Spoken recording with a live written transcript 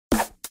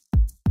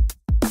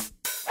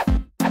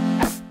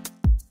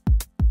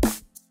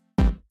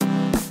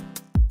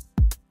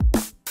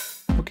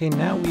Okay,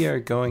 now we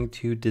are going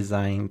to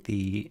design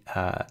the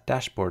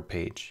dashboard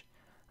page.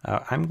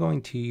 I'm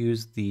going to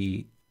use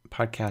the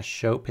podcast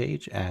show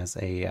page as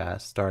a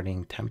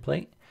starting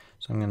template.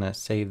 So I'm going to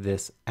save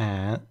this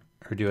as,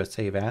 or do a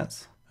save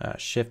as,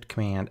 Shift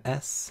Command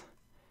S,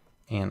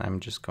 and I'm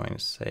just going to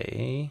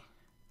say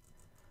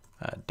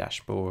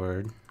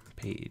dashboard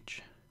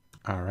page.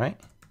 All right.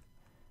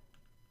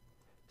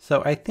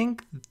 So I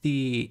think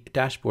the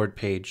dashboard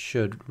page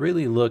should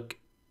really look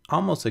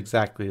almost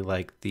exactly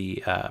like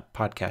the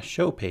podcast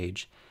show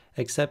page,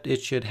 except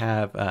it should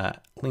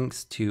have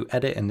links to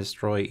edit and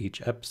destroy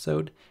each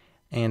episode.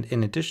 And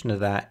in addition to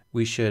that,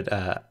 we should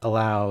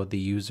allow the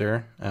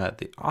user,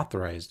 the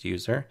authorized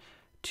user,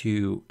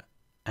 to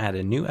add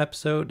a new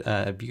episode,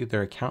 view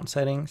their account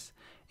settings,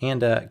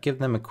 and give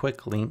them a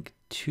quick link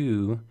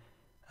to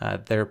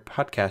their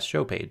podcast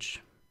show page.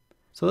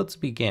 So let's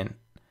begin.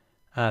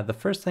 The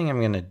first thing I'm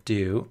going to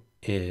do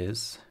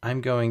is I'm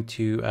going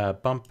to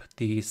bump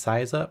the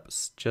size up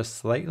just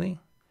slightly.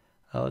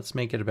 Let's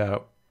make it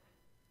about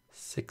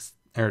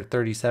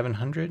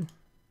 3,700.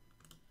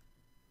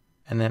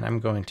 And then I'm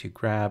going to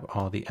grab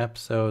all the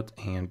episodes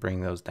and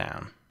bring those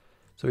down.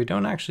 So we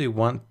don't actually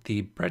want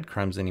the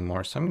breadcrumbs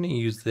anymore. So I'm going to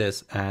use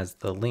this as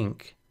the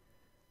link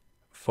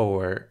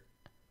for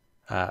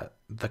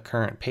the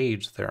current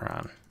page they're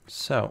on.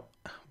 So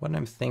what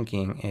I'm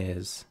thinking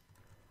is,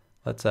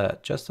 let's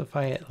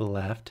justify it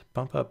left,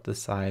 bump up the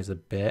size a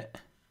bit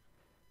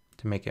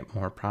to make it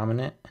more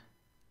prominent.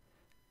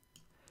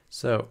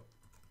 So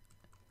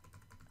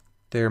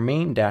their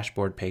main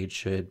dashboard page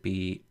should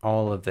be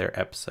all of their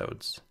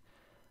episodes,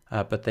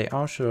 but they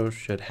also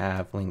should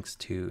have links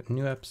to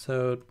new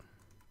episode,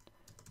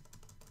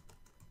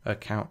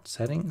 account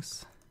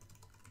settings,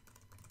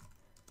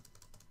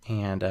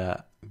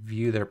 and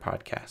view their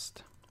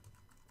podcast.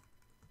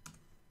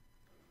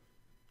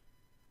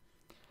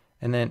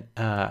 And then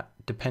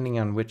depending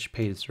on which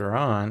page they're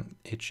on,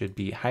 it should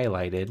be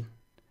highlighted.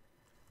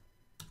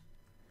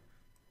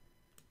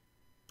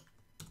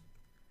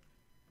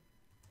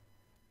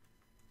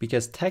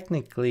 Because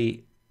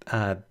technically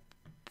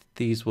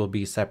these will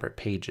be separate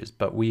pages,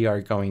 but we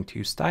are going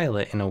to style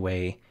it in a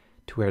way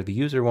to where the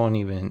user won't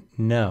even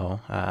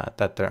know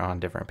that they're on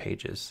different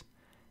pages.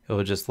 It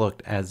will just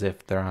look as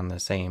if they're on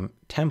the same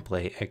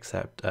template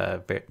except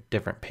a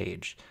different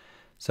page.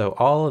 So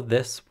all of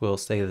this will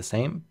stay the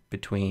same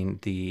between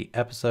the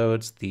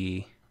episodes,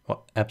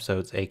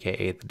 episodes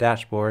aka the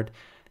dashboard,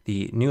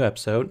 the new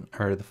episode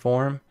or the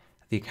form,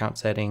 the account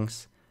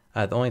settings.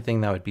 The only thing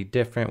that would be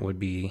different would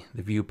be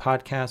the view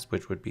podcast,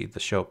 which would be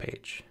the show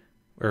page,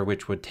 or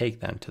which would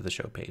take them to the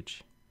show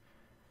page.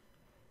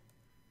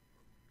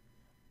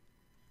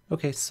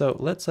 Okay, so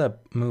let's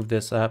move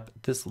this up.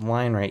 This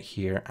line right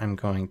here, I'm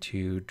going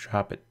to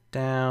drop it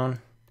down.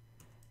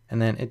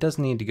 And then it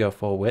doesn't need to go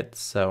full width,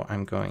 so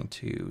I'm going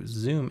to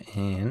zoom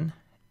in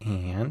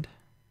and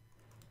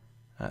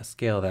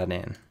scale that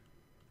in.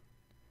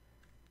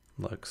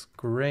 Looks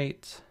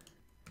great.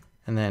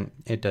 And then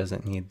it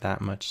doesn't need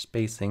that much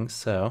spacing,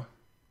 so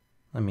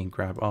let me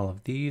grab all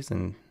of these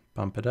and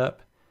bump it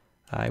up.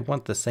 I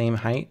want the same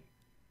height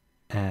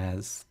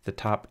as the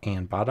top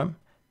and bottom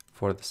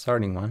for the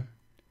starting one.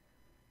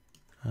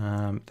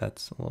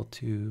 That's a little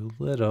too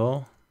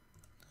little.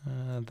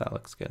 That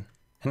looks good.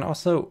 And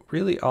also,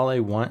 really all I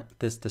want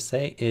this to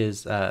say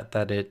is that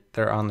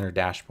they're on their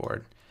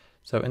dashboard.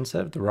 So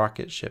instead of the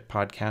Rocket Ship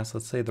Podcast,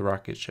 let's say the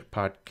Rocket Ship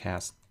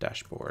Podcast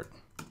dashboard.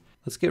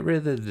 Let's get rid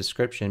of the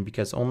description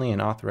because only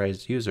an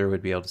authorized user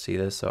would be able to see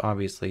this. So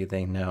obviously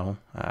they know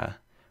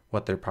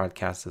what their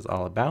podcast is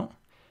all about.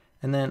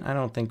 And then I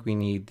don't think we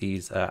need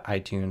these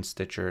iTunes,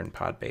 Stitcher, and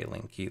Podbay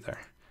link either.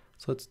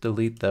 So let's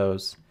delete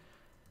those.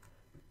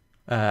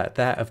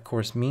 That of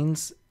course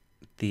means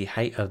the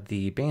height of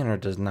the banner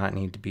does not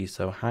need to be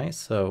so high,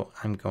 so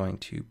I'm going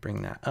to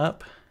bring that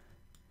up,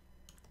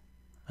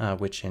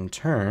 which in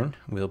turn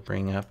will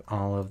bring up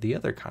all of the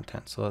other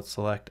content. So let's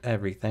select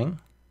everything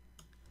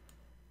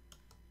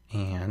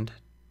and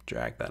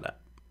drag that up.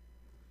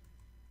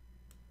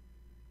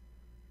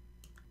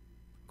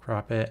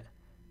 Crop it.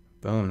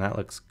 Boom, that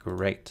looks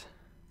great.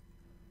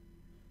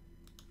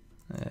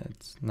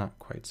 It's not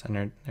quite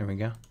centered. There we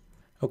go.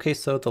 Okay,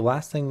 so the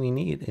last thing we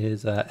need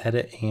is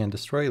edit and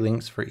destroy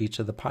links for each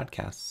of the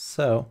podcasts.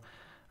 So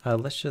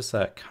let's just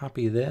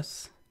copy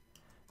this,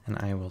 and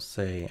I will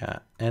say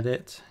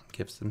edit,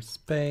 give some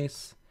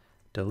space,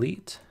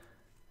 delete,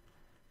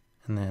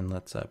 and then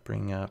let's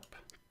bring up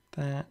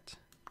that.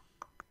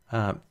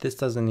 This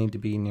doesn't need to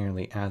be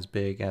nearly as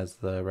big as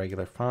the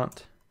regular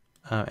font,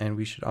 and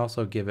we should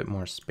also give it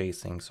more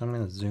spacing. So I'm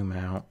going to zoom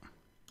out.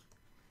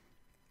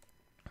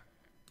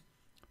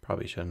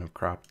 Probably shouldn't have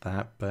cropped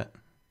that, but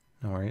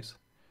no worries.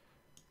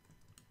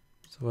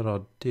 So what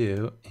I'll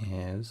do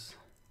is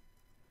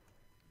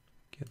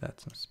give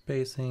that some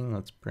spacing.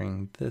 Let's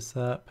bring this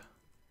up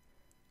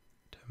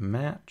to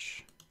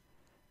match.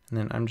 And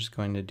then I'm just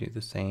going to do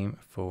the same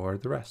for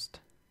the rest.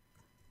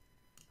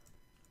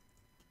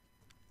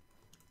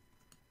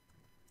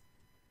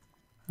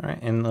 All right,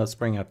 and let's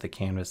bring up the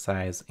canvas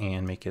size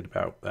and make it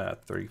about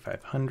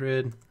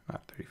 3,500,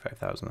 not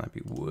 35,000, that'd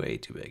be way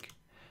too big.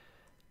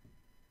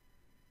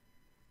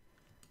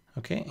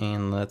 Okay,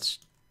 and let's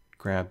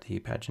grab the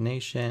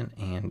pagination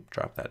and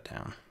drop that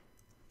down.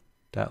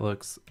 That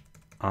looks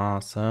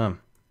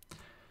awesome.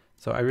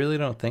 So I really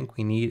don't think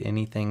we need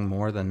anything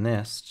more than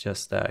this.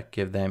 Just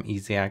give them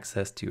easy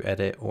access to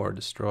edit or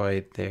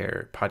destroy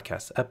their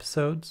podcast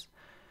episodes.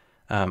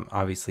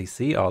 Obviously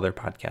see all their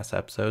podcast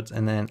episodes,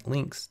 and then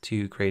links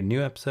to create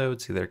new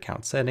episodes, see their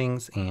account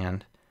settings,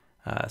 and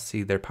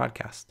see their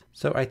podcast.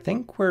 So I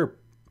think we're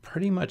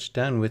pretty much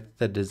done with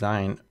the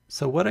design.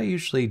 So what I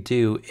usually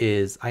do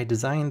is I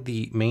design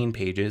the main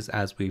pages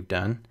as we've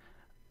done,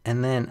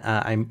 and then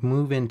I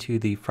move into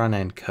the front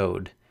end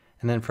code.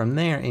 And then from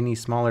there, any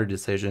smaller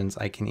decisions,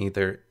 I can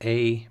either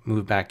A,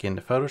 move back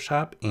into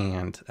Photoshop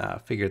and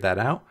figure that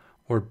out,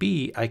 or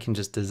B, I can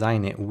just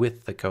design it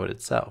with the code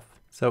itself.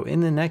 So in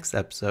the next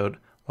episode,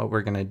 what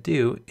we're going to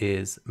do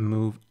is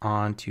move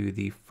on to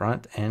the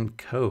front end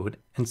code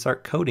and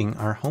start coding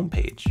our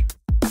homepage.